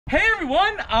Hey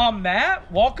everyone, I'm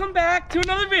Matt. Welcome back to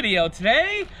another video.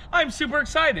 Today, I'm super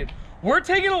excited. We're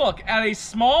taking a look at a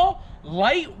small,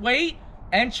 lightweight,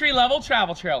 entry-level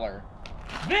travel trailer.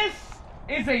 This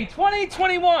is a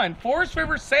 2021 Forest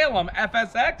River Salem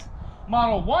FSX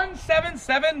model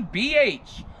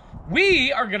 177BH.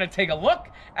 We are gonna take a look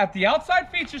at the outside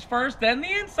features first, then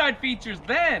the inside features,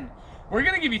 then we're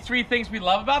gonna give you 3 things we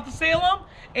love about the Salem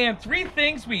and 3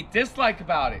 things we dislike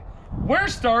about it. We're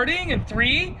starting in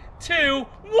 3, 2,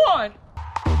 1.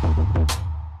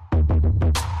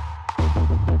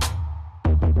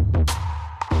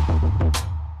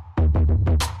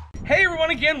 Hey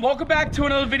everyone, again, welcome back to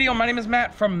another video. My name is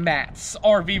Matt from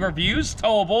MattsRVReviews,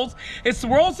 Towables. It's the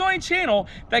world's only channel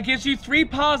that gives you 3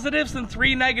 positives and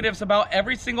 3 negatives about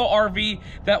every single RV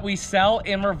that we sell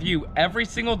and review every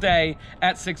single day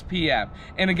at 6 p.m.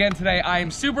 And again, today I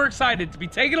am super excited to be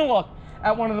taking a look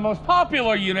at one of the most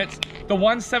popular units, the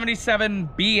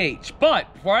 177BH.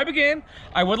 But before I begin,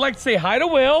 I would like to say hi to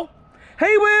Will.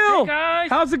 Hey Will! Hey guys!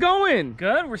 How's it going?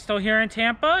 Good, we're still here in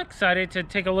Tampa. Excited to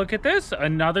take a look at this.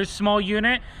 Another small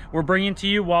unit we're bringing to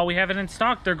you while we have it in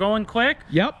stock. They're going quick.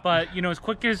 Yep. But, you know, as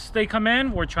quick as they come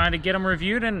in, we're trying to get them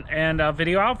reviewed and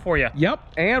video out for you.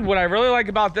 Yep. And what I really like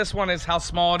about this one is how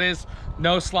small it is.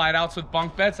 No slide outs with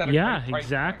bunk beds. At a Yeah, great price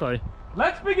exactly. point.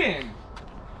 Let's begin.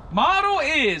 Model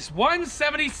is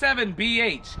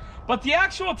 177BH, but the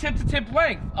actual tip-to-tip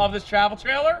length of this travel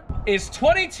trailer is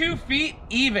 22 feet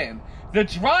even. The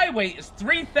dry weight is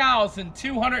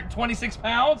 3,226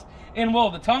 pounds. And Will,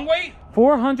 the tongue weight?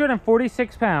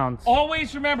 446 pounds.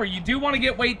 Always remember, you do want to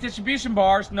get weight distribution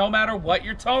bars no matter what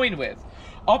you're towing with.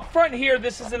 Up front here,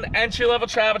 this is an entry-level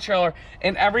travel trailer,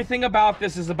 and everything about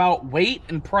this is about weight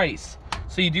and price.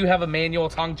 So you do have a manual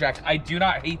tongue jack. I do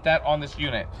not hate that on this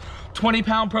unit.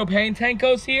 20-pound propane tank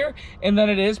goes here, and then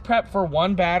it is prepped for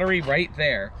 1 battery right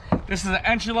there. This is an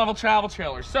entry-level travel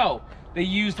trailer. So they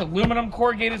used aluminum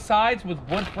corrugated sides with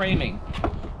wood framing.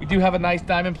 We do have a nice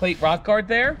diamond plate rock guard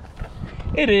there.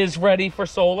 It is ready for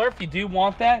solar if you do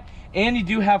want that. And you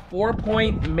do have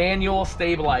 4-point manual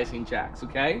stabilizing jacks,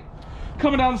 okay?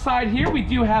 Coming down the side here, we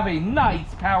do have a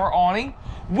nice power awning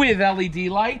with LED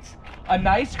lights. A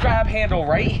nice grab handle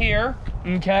right here,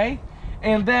 okay?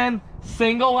 And then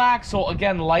single axle,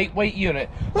 again, lightweight unit.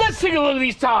 Let's take a look at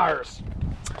these tires.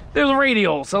 They're the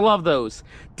radials, I love those.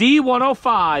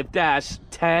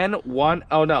 D105-10,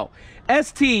 oh no,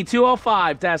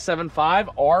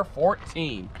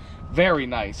 ST205-75R14. Very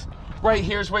nice. Right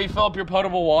here's where you fill up your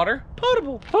potable water.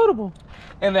 Potable.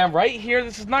 And then right here,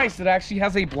 this is nice. It actually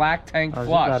has a black tank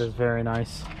flush. That is very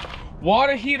nice.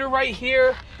 Water heater right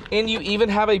here, and you even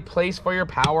have a place for your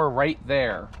power right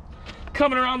there.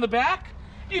 Coming around the back,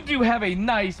 you do have a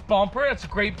nice bumper. That's a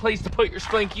great place to put your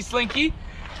slinky.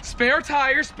 Spare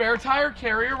tire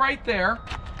carrier right there.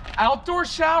 Outdoor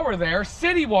shower there,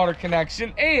 city water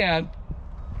connection, and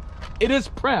it is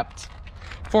prepped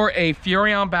for a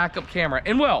Furrion backup camera.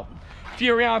 And well,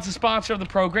 Furrion's a sponsor of the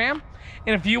program.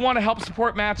 And if you want to help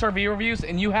support Matt's RV Reviews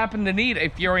and you happen to need a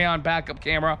Furrion backup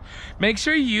camera, make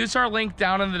sure you use our link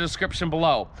down in the description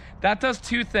below. That does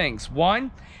 2 things.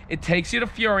 1, it takes you to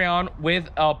Furrion with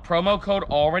a promo code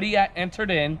already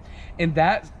entered in, and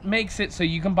that makes it so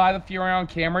you can buy the Furrion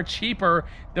camera cheaper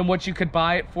than what you could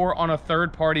buy it for on a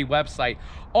third-party website.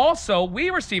 Also,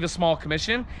 we receive a small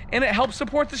commission, and it helps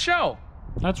support the show.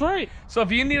 That's right. So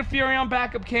if you need a Furrion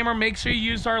backup camera, make sure you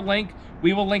use our link.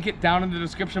 We will link it down in the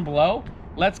description below.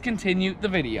 Let's continue the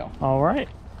video. All right.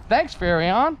 Thanks,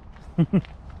 Furrion.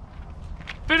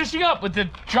 Finishing up with the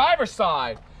driver's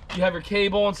side. You have your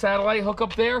cable and satellite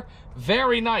hookup there.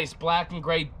 Very nice black and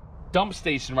gray dump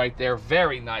station right there.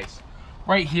 Very nice.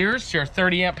 Right here's your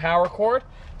 30-amp power cord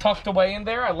tucked away in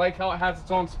there. I like how it has its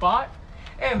own spot.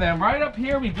 And then right up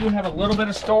here, we do have a little bit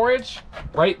of storage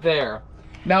right there.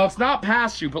 Now, it's not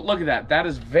pass-through, but look at that. That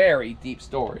is very deep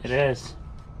storage. It is.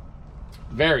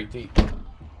 Very deep.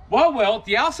 Well,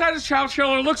 the outside of this travel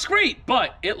trailer looks great,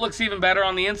 but it looks even better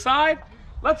on the inside.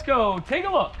 Let's go take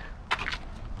a look.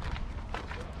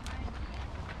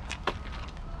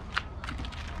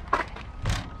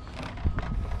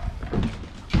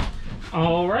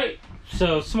 All right.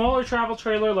 So, smaller travel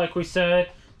trailer, like we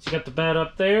said. So you got the bed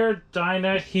up there,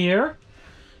 dinette here,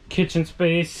 kitchen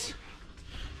space,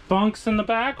 bunks in the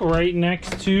back right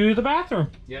next to the bathroom.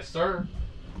 Yes, sir.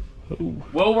 Ooh.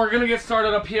 Well, we're gonna get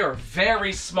started up here.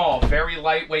 Very small, very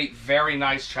lightweight, very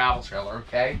nice travel trailer,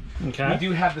 okay? Okay. We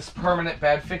do have this permanent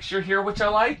bed fixture here, which I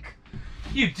like.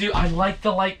 I like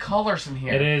the light colors in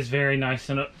here. It is very nice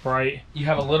and bright. You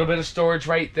have a little bit of storage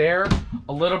right there,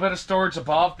 a little bit of storage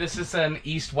above. This is an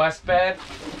east-west bed.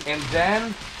 And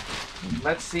then,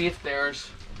 let's see if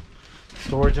there's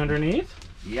storage underneath.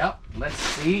 Yep. Let's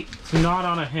see. It's not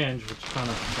on a hinge, which kind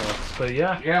of sucks, but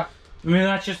yeah. Yeah. I mean,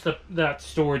 that's just that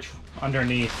storage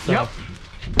underneath. So. Yep.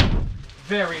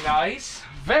 Very nice.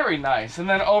 Very nice. And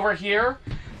then over here,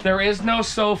 there is no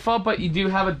sofa, but you do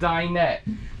have a dinette.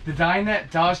 The dinette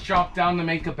does drop down to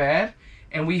make a bed,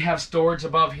 and we have storage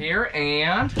above here,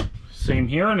 and... Same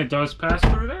here, and it does pass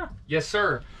through there. Yes,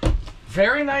 sir.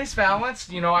 Very nice balance.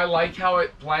 You know, I like how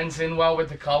it blends in well with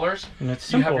the colors. And it's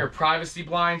You simple. have your privacy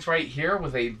blinds right here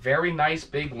with a very nice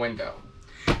big window.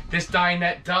 This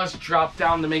dinette does drop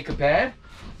down to make a bed,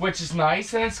 which is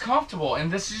nice, and it's comfortable.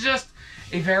 And this is just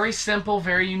a very simple,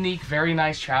 very unique, very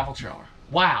nice travel trailer.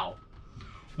 Wow.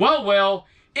 Well,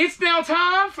 it's now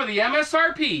time for the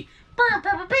MSRP.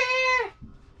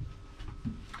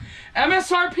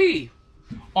 MSRP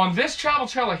on this travel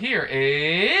trailer here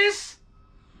is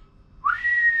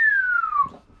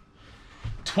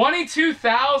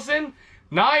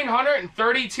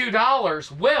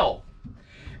 $22,932. Will,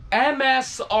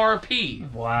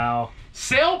 MSRP. Wow.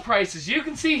 Sale prices, you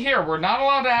can see here, we're not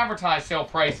allowed to advertise sale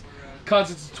price because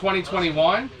it's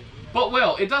 2021. But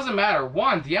Will, it doesn't matter.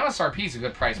 One, the MSRP is a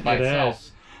good price by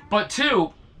itself. But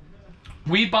two,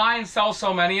 we buy and sell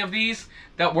so many of these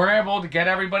that we're able to get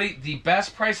everybody the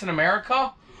best price in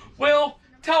America. Will,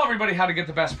 tell everybody how to get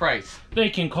the best price. They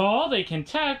can call, they can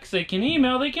text, they can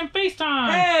email, they can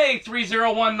FaceTime. Hey,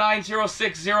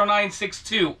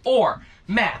 301-906-0962 or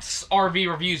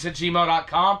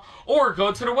MattsRVReviews@gmail.com or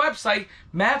go to the website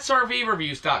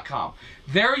MattsRVReviews.com.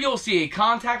 There you'll see a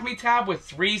Contact Me tab with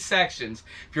 3 sections.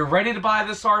 If you're ready to buy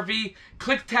this RV,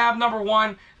 click tab number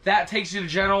 1. That takes you to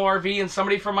General RV, and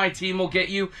somebody from my team will get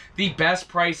you the best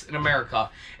price in America.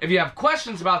 If you have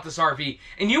questions about this RV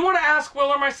and you want to ask Will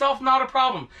or myself, not a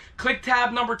problem. Click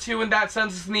tab number 2, and that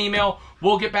sends us an email.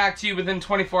 We'll get back to you within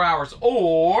 24 hours.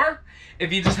 Or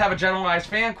if you just have a generalized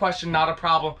fan question, not a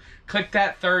problem. Click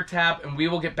that 3rd tab, and we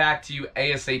will get back to you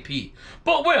ASAP.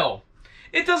 But Will,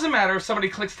 it doesn't matter if somebody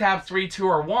clicks tab 3, 2,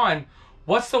 or 1.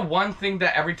 What's the one thing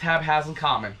that every tab has in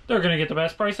common? They're going to get the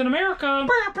best price in America.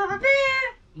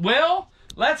 Will,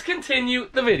 let's continue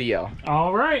the video.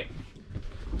 All right,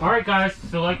 guys.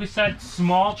 So like we said,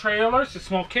 small trailers, a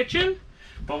small kitchen,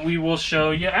 but we will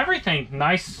show you everything.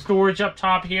 Nice storage up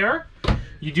top here.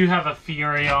 You do have a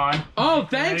Furrion. Oh,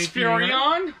 thanks,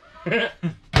 Furrion.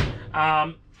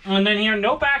 And then here,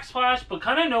 no backsplash, but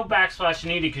kind of no backsplash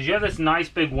needed because you have this nice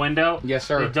big window. Yes,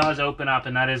 sir. It does open up,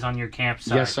 and that is on your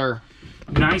campsite. Yes, sir.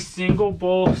 Nice single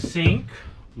bowl sink.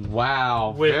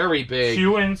 Wow, With very big.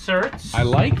 2 inserts. I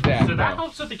like that. So that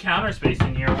helps with the counter space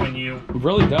in here when you. It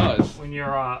really does. When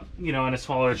you're, you know, in a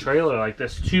smaller trailer like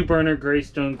this. 2-burner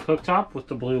Greystone cooktop with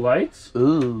the blue lights.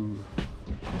 Ooh.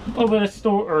 A little bit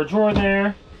of drawer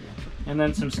there, and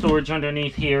then some storage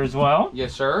underneath here as well.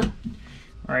 Yes, sir.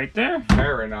 Right there.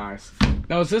 Very nice.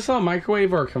 Now, is this a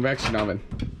microwave or a convection oven?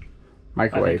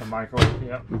 Microwave. I think a microwave.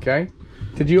 Yep. Okay.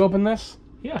 Did you open this?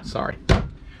 Yeah. Sorry.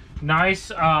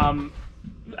 Nice.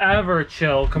 Ever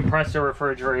chill compressor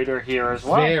refrigerator here as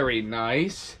well. Very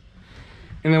nice.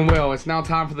 And then, Will, it's now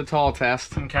time for the tall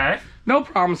test. Okay. No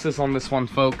promises on this one,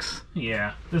 folks.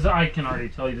 Yeah. This, I can already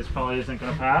tell you this probably isn't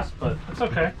going to pass, but it's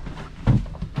okay.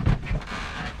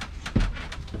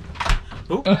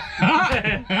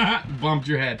 Bumped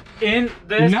your head. In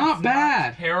this, not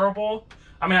bad. Terrible.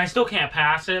 I mean, I still can't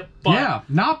pass it, but yeah,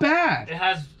 not bad.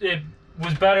 It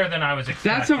was better than I was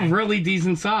expecting. That's a really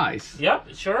decent size. Yep,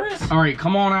 it sure is. All right,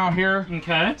 come on out here.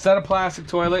 Okay. Is that a plastic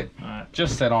toilet?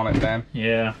 Just sit on it then.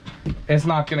 Yeah. It's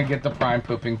not gonna get the prime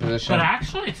pooping position. But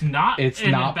actually, it's not. It's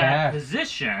in not a bad bad.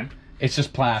 position. It's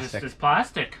just plastic. It's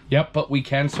plastic. Yep, but we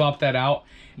can swap that out,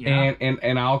 Yeah.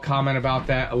 and I'll comment about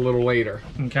that a little later.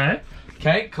 Okay.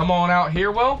 Okay, come on out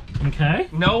here, Will. Okay.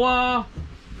 No,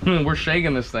 we're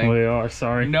shaking this thing. We are,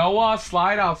 sorry. No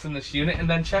slide outs in this unit, and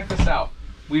then check this out.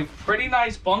 We have pretty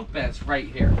nice bunk beds right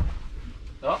here.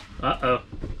 Oh. Uh-oh.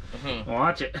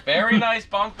 Watch it. Very nice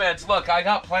bunk beds. Look, I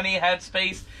got plenty of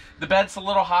headspace. The bed's a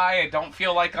little high. I don't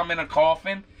feel like I'm in a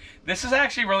coffin. This is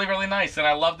actually really, really nice, and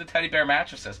I love the teddy bear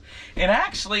mattresses. And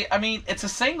actually, I mean, it's a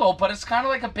single, but it's kind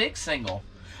of like a big single.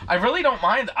 I really don't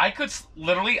mind. I could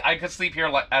sleep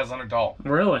here as an adult.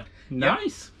 Really?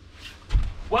 Nice. Yep.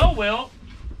 Well, Will,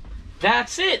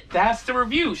 that's it. That's the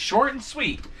review. Short and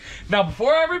sweet. Now,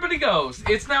 before everybody goes,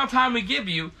 it's now time we give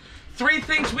you 3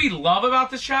 things we love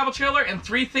about this travel trailer and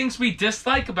 3 things we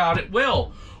dislike about it.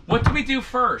 Will, what do we do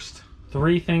first?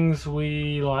 3 things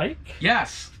we like?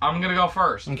 Yes, I'm going to go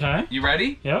first. Okay. You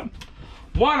ready? Yep.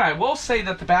 1, I will say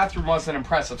that the bathroom was an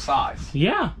impressive size.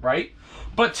 Yeah. Right?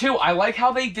 But 2, I like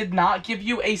how they did not give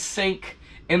you a sink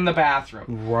in the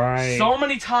bathroom. Right. So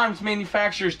many times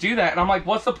manufacturers do that, and I'm like,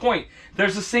 what's the point?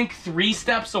 There's a sink 3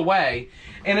 steps away,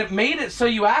 and it made it so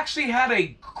you actually had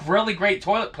a really great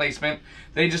toilet placement.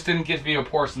 They just didn't give you a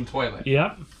porcelain toilet.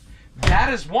 Yep.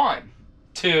 That is 1.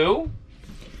 2.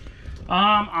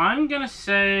 I'm gonna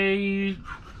say...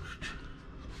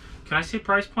 Can I say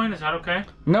price point? Is that okay?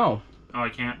 No. Oh, I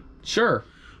can't? Sure.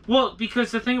 Well,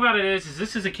 because the thing about it is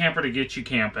this is a camper to get you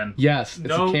camping. Yes,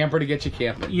 it's a camper to get you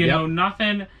camping. You know,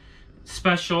 nothing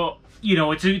special. You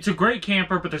know, it's a great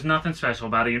camper, but there's nothing special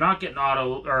about it. You're not getting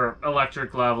auto or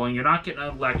electric leveling. You're not getting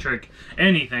electric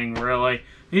anything, really.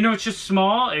 You know, it's just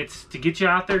small. It's to get you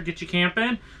out there, get you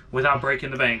camping without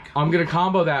breaking the bank. I'm going to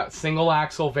combo that. Single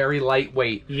axle, very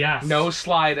lightweight. Yes. No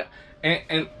slide.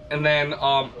 And then,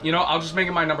 you know, I'll just make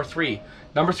it my number 3.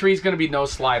 Number 3 is going to be no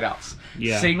slide outs.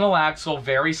 Yeah. Single axle,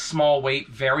 very small weight,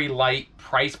 very light,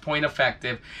 price point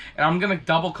effective. And I'm going to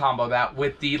double combo that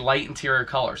with the light interior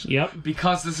colors. Yep.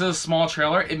 Because this is a small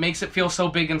trailer, it makes it feel so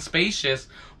big and spacious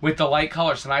with the light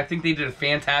colors. And I think they did a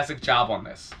fantastic job on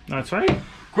this. That's right.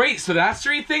 Great. So that's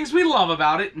 3 things we love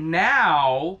about it.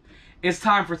 Now it's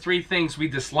time for 3 things we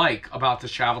dislike about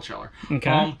this travel trailer. Okay.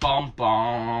 Bum, bum,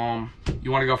 bum.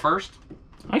 You want to go first?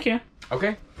 I can.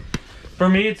 Okay. For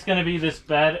me, it's going to be this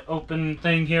bed open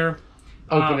thing here.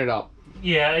 Open it up.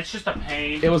 Yeah, it's just a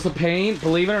pain. It was a pain.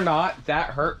 Believe it or not, that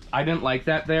hurt. I didn't like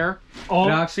that there. Oh,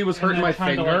 it actually was hurting my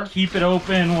trying finger. To, like, keep it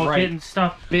open while getting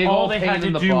stuff. Big All old they pain had to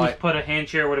in the do was butt. put a hand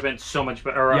chair. Would have been so much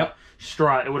better. Or a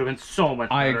strut. It would have been so much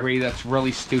better. I agree. That's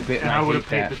really stupid. And I would have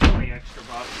paid the 20 extra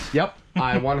bucks. Yep.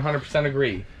 I 100%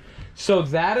 agree. So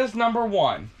that is number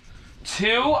 1. 2,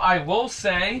 I will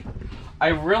say, I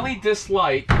really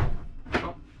dislike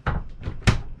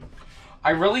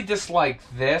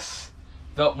this.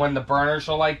 When the burners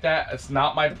are like that, it's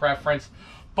not my preference.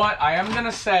 But I am going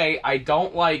to say I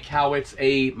don't like how it's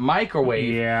a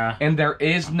microwave. Yeah. And there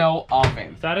is no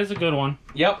oven. That is a good one.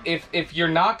 Yep. If you're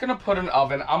not going to put an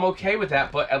oven, I'm okay with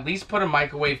that. But at least put a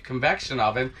microwave convection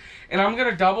oven. And I'm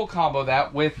going to double combo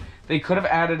that with, they could have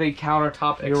added a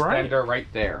countertop extender right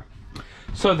there.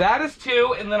 So that is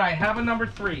 2. And then I have a number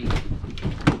 3.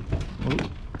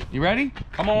 You ready?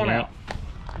 Come on out.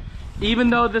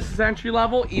 Even though this is entry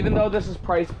level, even though this is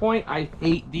price point, I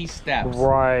hate these steps.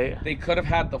 Right. They could have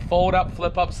had the fold up,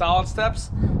 flip up solid steps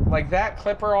like that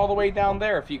clipper all the way down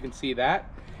there, if you can see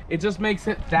that. It just makes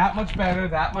it that much better,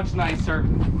 that much nicer.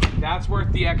 That's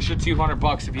worth the extra 200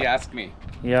 bucks if you ask me.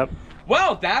 Yep.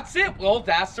 Well, that's it. Well,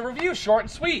 that's the review. Short and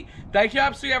sweet. Thank you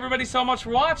absolutely everybody so much for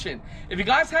watching. If you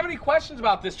guys have any questions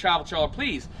about this travel trailer,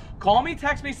 please call me,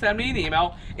 text me, send me an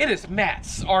email. It is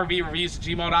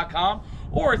MattsRVReviews@gmail.com.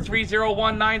 or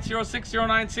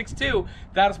 301-906-0962.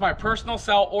 That is my personal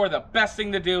cell, or the best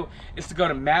thing to do is to go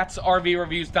to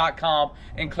MattsRVReviews.com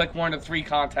and click one of the 3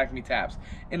 Contact Me tabs.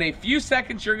 In a few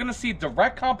seconds, you're going to see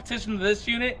direct competition to this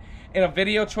unit and a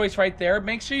video choice right there.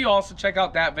 Make sure you also check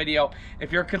out that video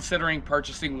if you're considering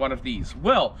purchasing one of these.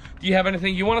 Will, do you have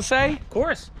anything you want to say? Of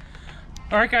course.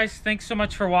 All right, guys, thanks so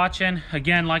much for watching.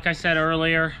 Again, like I said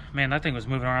earlier, man, that thing was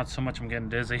moving around so much I'm getting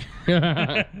dizzy.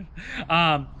 Like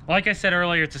I said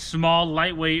earlier, it's a small,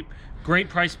 lightweight, great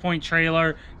price point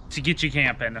trailer to get you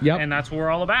camping. Yep. And that's what we're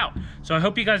all about. So I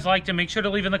hope you guys liked it. Make sure to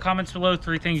leave in the comments below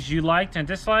 3 things you liked and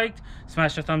disliked.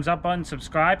 Smash the thumbs up button,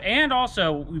 subscribe. And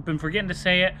also, we've been forgetting to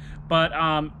say it, but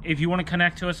if you want to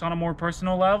connect to us on a more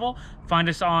personal level, find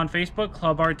us on Facebook,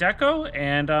 Club Art Deco,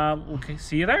 and we'll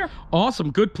see you there.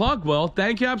 Awesome. Good plug, Will.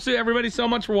 Thank you absolutely everybody so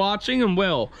much for watching, and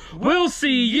we'll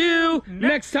see you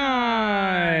next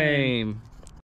time.